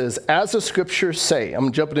 9 says, as the scriptures say,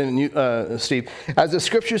 I'm jumping in, Steve, as the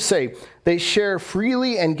scriptures say, they share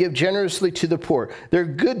freely and give generously to the poor. Their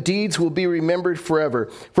good deeds will be remembered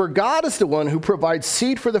forever. For God is the one who provides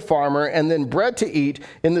seed for the farmer and then bread to eat.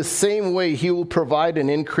 In the same way, he will provide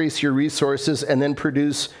and increase your resources and then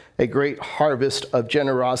produce a great harvest of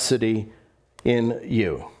generosity in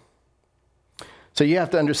you. So you have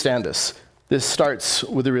to understand this. This starts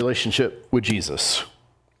with a relationship with Jesus.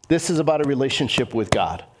 This is about a relationship with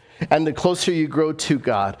God. And the closer you grow to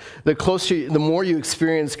God, the more you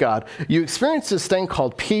experience God. You experience this thing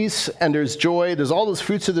called peace, and there's joy, there's all those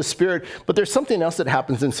fruits of the Spirit, but there's something else that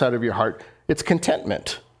happens inside of your heart. It's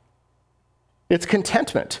contentment. It's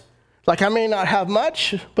contentment. Like, I may not have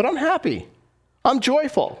much, but I'm happy. I'm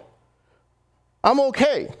joyful. I'm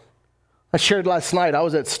okay. I shared last night, I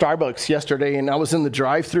was at Starbucks yesterday, and I was in the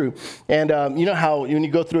drive-thru. And you know how when you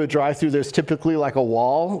go through a drive-thru, there's typically like a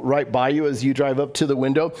wall right by you as you drive up to the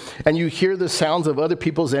window, and you hear the sounds of other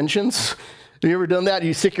people's engines? Have you ever done that?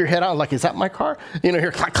 You stick your head out, like, is that my car? You know,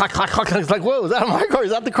 hear clack, clack, clack, clack. It's like, whoa, is that my car?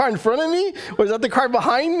 Is that the car in front of me? Or is that the car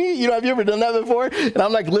behind me? You know, have you ever done that before? And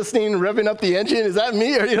I'm like listening and revving up the engine. Is that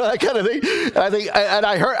me? Or, you know, that kind of thing. And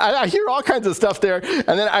I hear all kinds of stuff there.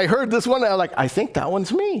 And then I heard this one, and I was like, I think that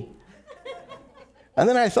one's me. And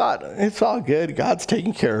then I thought, it's all good. God's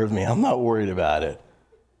taking care of me. I'm not worried about it.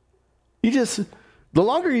 The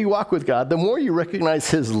longer you walk with God, the more you recognize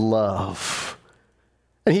his love.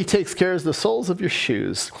 And he takes care of the soles of your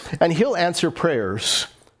shoes. And he'll answer prayers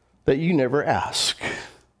that you never ask.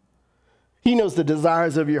 He knows the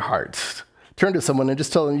desires of your heart. Turn to someone and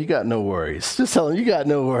just tell them you got no worries. Just tell them you got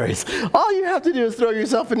no worries. All you have to do is throw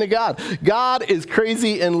yourself into God. God is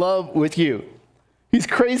crazy in love with you. He's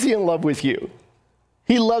crazy in love with you.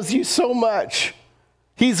 He loves you so much.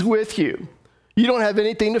 He's with you. You don't have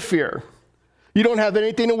anything to fear. You don't have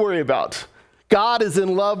anything to worry about. God is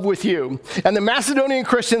in love with you. And the Macedonian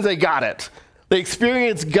Christians, they got it. They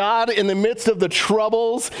experienced God in the midst of the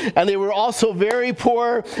troubles, and they were also very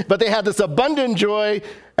poor, but they had this abundant joy,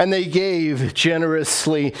 and they gave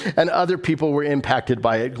generously, and other people were impacted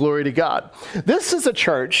by it. Glory to God. This is a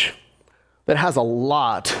church that has a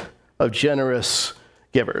lot of generous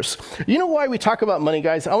givers. You know why we talk about money,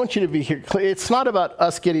 guys? I want you to be here. It's not about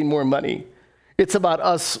us getting more money. It's about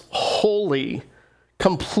us wholly,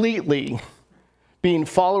 completely being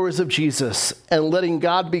followers of Jesus and letting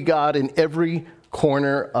God be God in every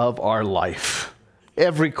corner of our life.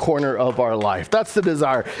 Every corner of our life. That's the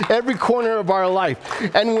desire. Every corner of our life.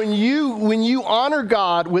 And when you honor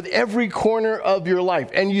God with every corner of your life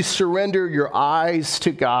and you surrender your eyes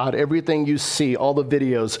to God, everything you see, all the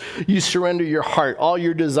videos, you surrender your heart, all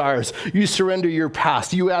your desires, you surrender your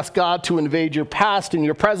past. You ask God to invade your past and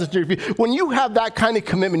your present. When you have that kind of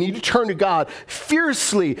commitment, you turn to God,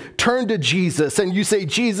 fiercely turn to Jesus, and you say,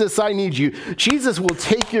 Jesus, I need you. Jesus will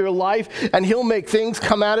take your life and he'll make things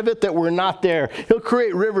come out of it that were not there. He'll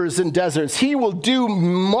create rivers and deserts. He will do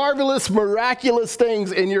marvelous, miraculous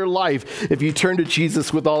things in your life if you turn to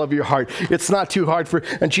Jesus with all of your heart. It's not too hard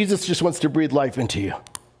and Jesus just wants to breathe life into you.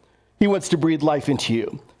 He wants to breathe life into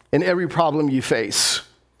you in every problem you face.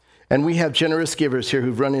 And we have generous givers here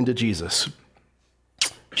who've run into Jesus.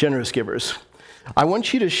 Generous givers. I want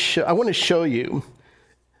to show you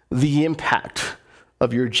the impact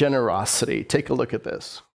of your generosity. Take a look at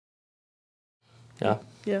this.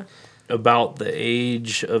 Yeah. About the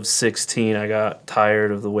age of 16, I got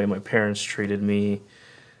tired of the way my parents treated me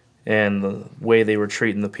and the way they were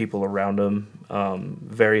treating the people around them.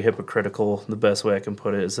 Very hypocritical. The best way I can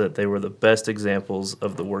put it is that they were the best examples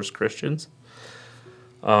of the worst Christians.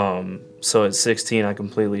 So at 16, I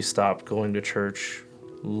completely stopped going to church,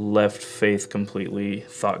 left faith completely,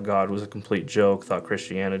 thought God was a complete joke, thought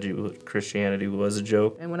Christianity was a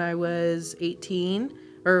joke. And when I was 18,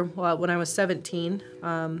 when I was 17,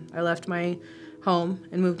 I left my home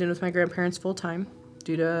and moved in with my grandparents full time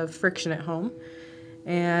due to friction at home,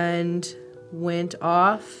 and went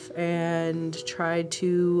off and tried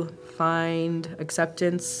to find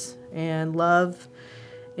acceptance and love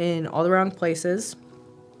in all the wrong places.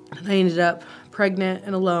 And I ended up pregnant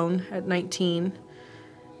and alone at 19.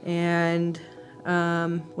 And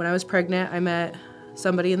when I was pregnant, I met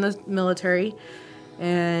somebody in the military,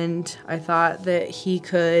 and I thought that he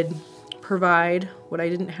could provide what I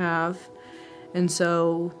didn't have. And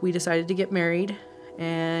so we decided to get married,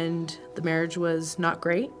 and the marriage was not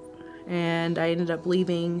great. And I ended up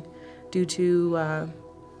leaving due to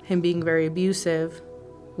him being very abusive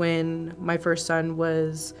when my first son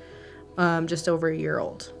was just over a year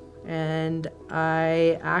old. And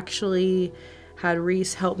I actually had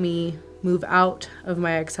Reese help me move out of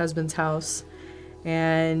my ex-husband's house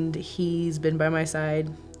and he's been by my side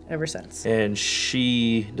ever since. And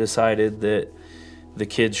she decided that the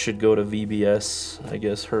kids should go to VBS. I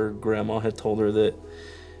guess her grandma had told her that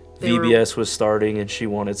VBS was starting and she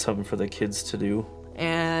wanted something for the kids to do.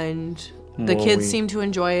 And the kids seem to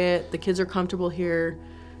enjoy it. The kids are comfortable here.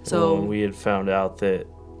 So we had found out that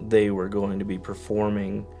they were going to be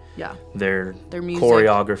performing their music,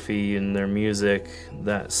 choreography and their music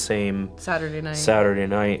that same Saturday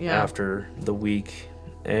night after the week.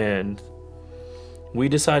 And we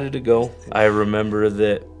decided to go. I remember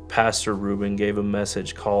that Pastor Ruben gave a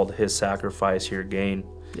message called His Sacrifice, Your Gain.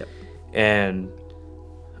 Yep. And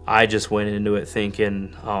I just went into it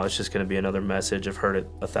thinking, oh, it's just going to be another message. I've heard it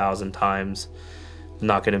 1,000 times.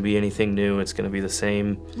 Not going to be anything new. It's going to be the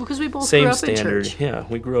same. Well, because we both same grew up standard. in church. Yeah,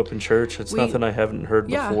 we grew up in church. It's nothing I haven't heard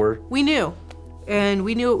before. We knew. And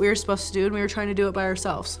we knew what we were supposed to do, and we were trying to do it by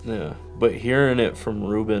ourselves. Yeah, but hearing it from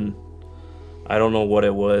Ruben, I don't know what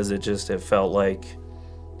it was. It felt like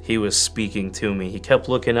he was speaking to me. He kept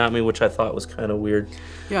looking at me, which I thought was kind of weird.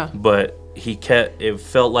 Yeah. But it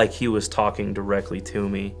felt like he was talking directly to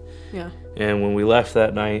me. Yeah. And when we left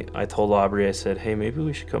that night, I told Aubrey, I said, hey, maybe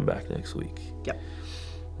we should come back next week. Yep.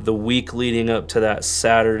 The week leading up to that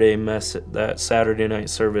Saturday night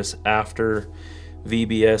service after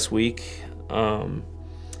VBS week,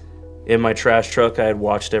 in my trash truck, I had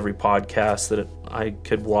watched every podcast that I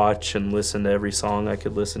could watch and listen to every song I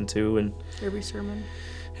could listen to, and every sermon.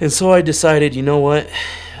 And so I decided, you know what?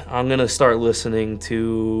 I'm going to start listening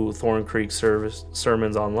to Thorn Creek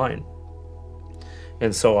sermons online.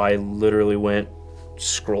 And so I literally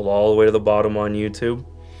scrolled all the way to the bottom on YouTube,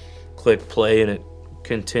 clicked play, and it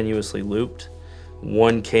continuously looped.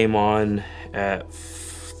 One came on at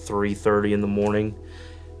 3:30 in the morning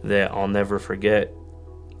that I'll never forget.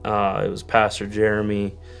 It was Pastor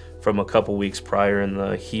Jeremy from a couple weeks prior in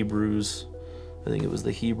the Hebrews. I think it was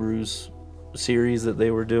the Hebrews series that they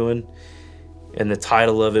were doing. And the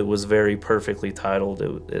title of it was very perfectly titled.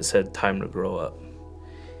 It said, Time to Grow Up.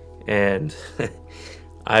 And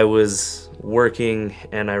I was working,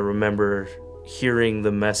 and I remember hearing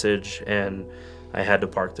the message, and I had to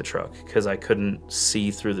park the truck because I couldn't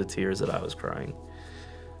see through the tears that I was crying.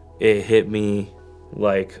 It hit me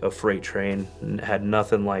like a freight train, had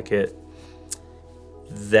nothing like it.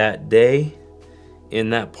 That day,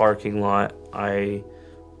 in that parking lot, I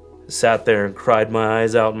sat there and cried my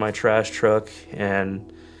eyes out in my trash truck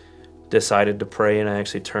and decided to pray, and I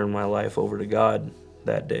actually turned my life over to God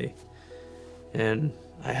that day. And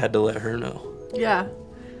I had to let her know. Yeah.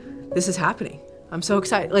 This is happening. I'm so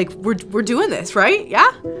excited. Like, we're doing this, right? Yeah?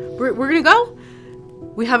 We're going to go?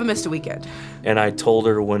 We haven't missed a weekend. And I told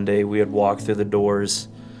her one day we had walked through the doors.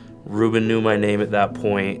 Ruben knew my name at that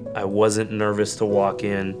point. I wasn't nervous to walk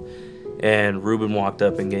in. And Ruben walked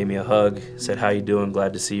up and gave me a hug, said, how you doing?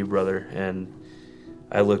 Glad to see you, brother. And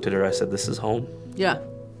I looked at her, I said, this is home. Yeah.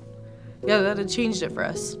 Yeah, that had changed it for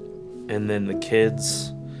us. And then the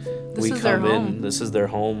kids, we come in, this is their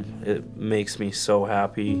home. It makes me so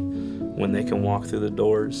happy when they can walk through the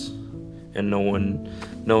doors and no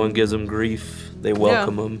one gives them grief. They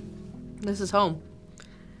welcome them. This is home.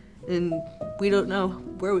 And we don't know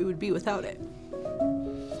where we would be without it.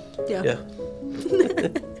 Yeah. Yeah.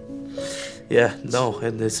 Yeah, no,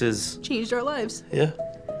 and this is... changed our lives. Yeah,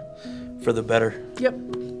 for the better. Yep.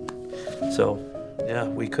 So, yeah,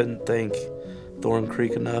 we couldn't thank Thorn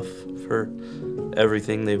Creek enough for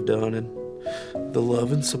everything they've done and the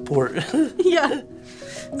love and support Yeah.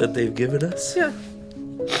 that they've given us. Yeah.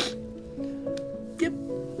 Yep.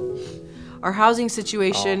 Our housing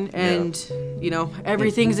situation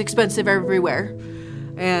everything's expensive everywhere.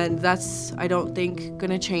 And that's, I don't think,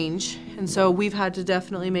 going to change. And so we've had to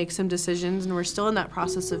definitely make some decisions, and we're still in that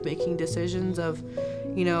process of making decisions of,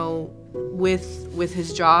 with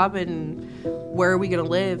his job and where are we going to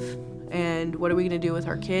live and what are we going to do with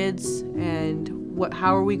our kids and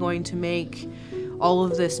how are we going to make all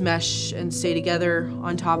of this mesh and stay together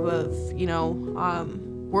on top of,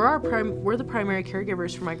 we're the primary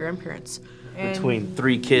caregivers for my grandparents. And between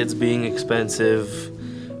 3 kids being expensive,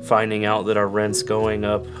 finding out that our rent's going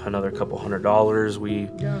up another couple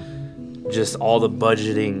 $100, just all the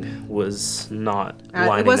budgeting was not lining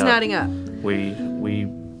up. It wasn't adding up.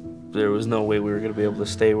 There was no way we were going to be able to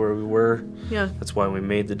stay where we were. Yeah. That's why we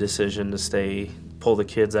made the decision to pull the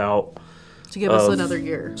kids out. To give us another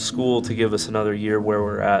year. School, to give us another year where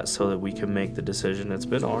we're at so that we can make the decision. It's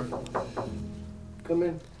been hard. Come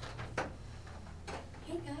in.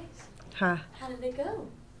 Hey guys. Huh. How did it go?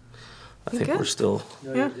 I think good. we're still...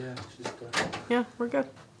 Yeah. Yeah, we're good.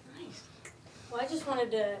 Nice. Well, I just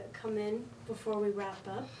wanted to come in before we wrap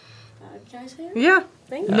up Can I say it? Yeah.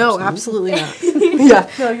 Thank you. No, absolutely not. Yeah.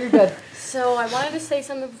 No, you're good. So I wanted to say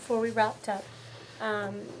something before we wrapped up.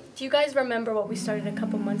 Do you guys remember what we started a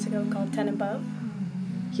couple months ago called 10 Above?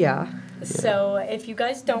 Yeah. So if you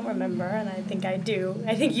guys don't remember, and I think I do,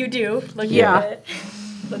 I think you do, look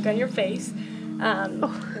on your face.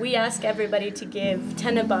 We ask everybody to give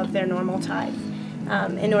 10 above their normal tithe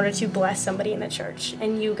in order to bless somebody in the church.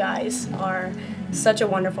 And you guys are such a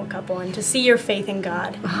wonderful couple. And to see your faith in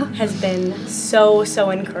God has been so,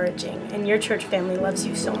 so encouraging. And your church family loves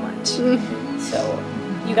you so much. So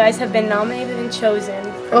you guys have been nominated and chosen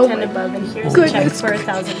for 10 above. And here's a check for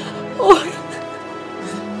 $1,000.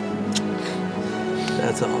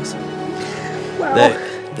 That's awesome. Wow.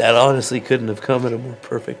 That honestly couldn't have come at a more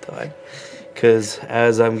perfect time. Because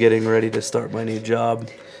as I'm getting ready to start my new job,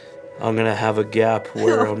 I'm going to have a gap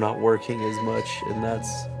where I'm not working as much. And that's...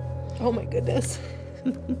 Oh my goodness.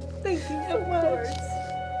 Thank you so much.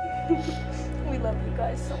 We love you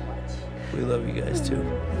guys so much. We love you guys too.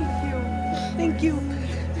 Thank you.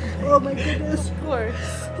 Oh my goodness. Of course.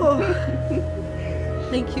 Oh.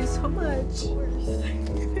 Thank you so much.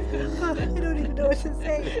 I don't even know what to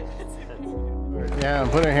say. Yeah,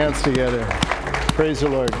 put our hands together. Praise the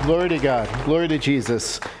Lord. Glory to God. Glory to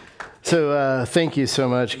Jesus. So thank you so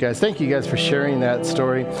much, guys. Thank you guys for sharing that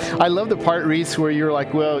story. I love the part, Reese, where you're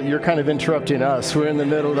like, well, you're kind of interrupting us. We're in the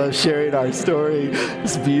middle of sharing our story.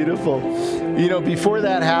 It's beautiful. You know, before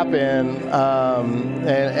that happened,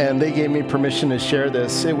 and they gave me permission to share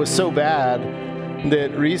this, it was so bad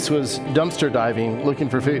that Reese was dumpster diving looking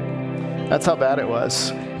for food. That's how bad it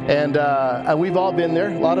was. And we've all been there.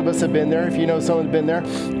 A lot of us have been there, if you know someone's been there.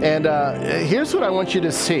 And here's what I want you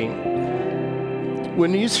to see.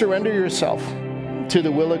 When you surrender yourself to the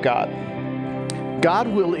will of God, God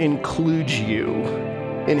will include you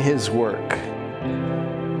in His work.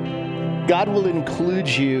 God will include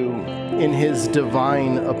you in His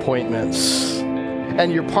divine appointments.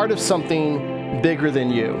 And you're part of something bigger than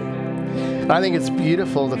you. And I think it's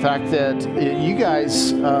beautiful, the fact that you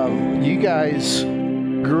guys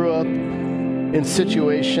grew up in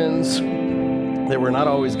situations that were not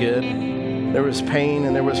always good. There was pain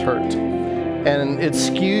and there was hurt. And it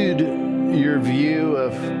skewed your view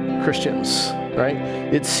of Christians, right?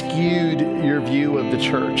 It skewed your view of the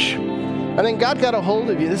church. I think God got a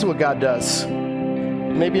hold of you. This is what God does.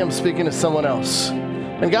 Maybe I'm speaking to someone else.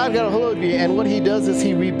 And God got a hold of you, and what He does is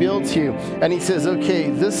He rebuilds you. And He says,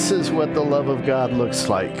 okay, this is what the love of God looks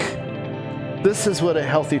like. This is what a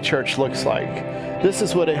healthy church looks like. This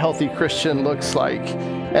is what a healthy Christian looks like.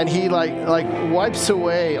 And He like wipes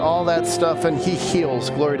away all that stuff, and He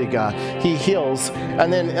heals. Glory to God. He heals,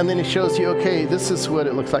 and then He shows you, okay, this is what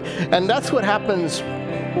it looks like. And that's what happens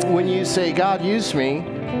when you say, God, use me.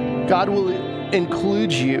 God will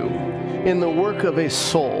include you in the work of a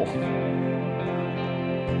soul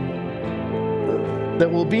that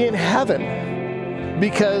will be in heaven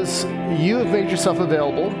because you have made yourself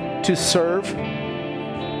available to serve,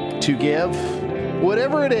 to give,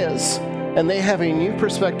 whatever it is, and they have a new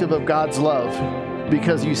perspective of God's love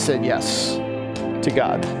because you said yes to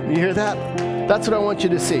God. You hear that? That's what I want you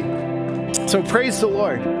to see. So praise the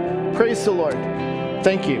Lord. Praise the Lord.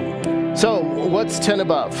 Thank you. So what's 10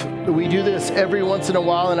 above? We do this every once in a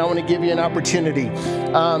while, and I want to give you an opportunity.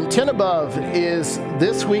 10 above is,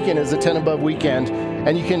 this weekend is a 10 above weekend,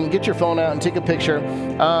 and you can get your phone out and take a picture.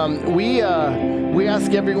 We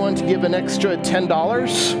ask everyone to give an extra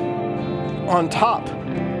 $10 on top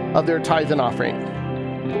of their tithe and offering.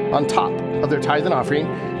 On top of their tithe and offering.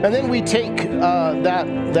 And then we take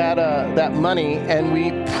that money and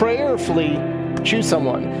we prayerfully choose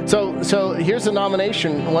someone. So here's the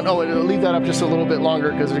nomination. I'll leave that up just a little bit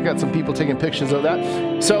longer because we've got some people taking pictures of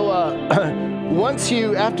that. So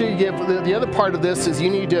after you give, the other part of this is you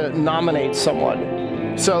need to nominate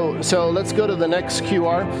someone. So let's go to the next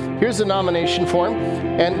QR. Here's the nomination form.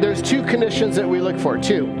 And there's two conditions that we look for,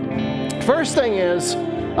 too. First thing is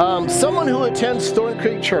someone who attends Thorn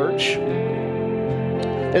Creek Church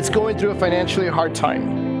that's going through a financially hard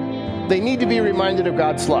time. They need to be reminded of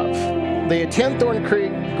God's love. They attend Thorn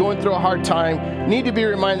Creek, going through a hard time, need to be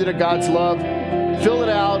reminded of God's love. Fill it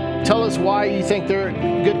out. Tell us why you think they're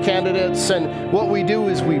good candidates. And what we do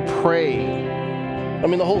is we pray. I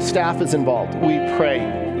mean, the whole staff is involved. We pray.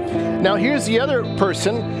 Now, here's the other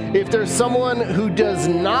person. If there's someone who does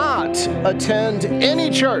not attend any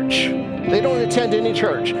church, they don't attend any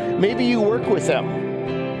church. Maybe you work with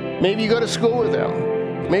them. Maybe you go to school with them.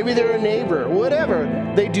 Maybe they're a neighbor, whatever.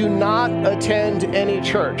 They do not attend any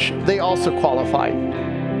church. They also qualify.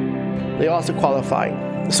 They also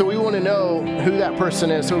qualify. So we want to know who that person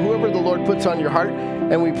is. So whoever the Lord puts on your heart,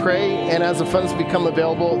 and we pray, and as the funds become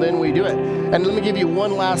available, then we do it. And let me give you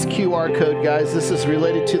one last QR code, guys. This is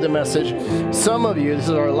related to the message. Some of you, this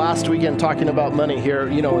is our last weekend talking about money here,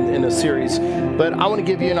 in a series. But I want to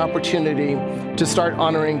give you an opportunity to start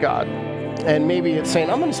honoring God. And maybe it's saying,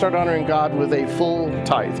 I'm going to start honoring God with a full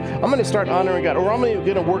tithe. I'm going to start honoring God, or I'm going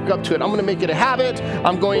to work up to it. I'm going to make it a habit.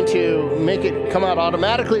 I'm going to make it come out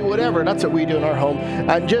automatically, whatever. That's what we do in our home. And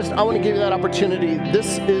I want to give you that opportunity.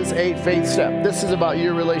 This is a faith step. This is about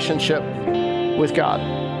your relationship with God.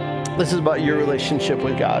 This is about your relationship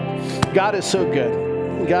with God. God is so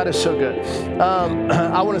good. God is so good.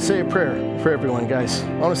 I want to say a prayer for everyone, guys.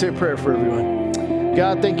 I want to say a prayer for everyone.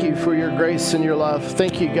 God, thank you for your grace and your love.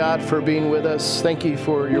 Thank you, God, for being with us. Thank you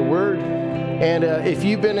for your word. And if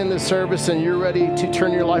you've been in this service and you're ready to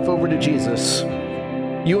turn your life over to Jesus,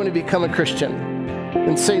 you want to become a Christian,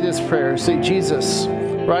 and say this prayer. Say, Jesus,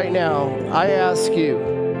 right now, I ask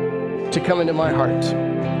you to come into my heart.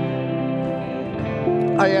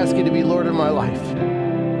 I ask you to be Lord of my life.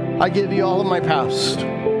 I give you all of my past.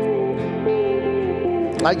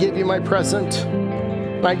 I give you my present.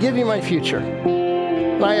 And I give you my future.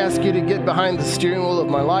 And I ask you to get behind the steering wheel of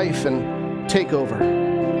my life and take over.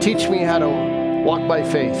 Teach me how to walk by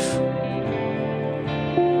faith.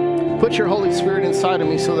 Put your Holy Spirit inside of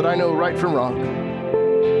me so that I know right from wrong.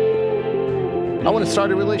 I want to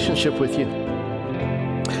start a relationship with you.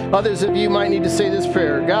 Others of you might need to say this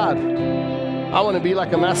prayer. God, I want to be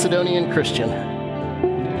like a Macedonian Christian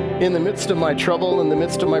in the midst of my trouble, in the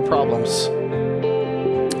midst of my problems.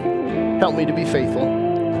 Help me to be faithful.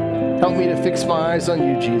 Help me to fix my eyes on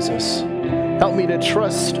you, Jesus. Help me to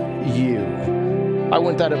trust you. I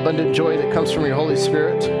want that abundant joy that comes from your Holy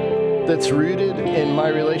Spirit that's rooted in my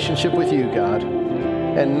relationship with you, God,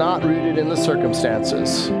 and not rooted in the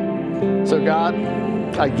circumstances. So, God,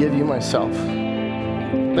 I give you myself.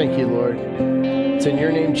 Thank you, Lord. It's in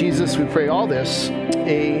your name, Jesus, we pray all this.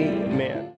 Amen.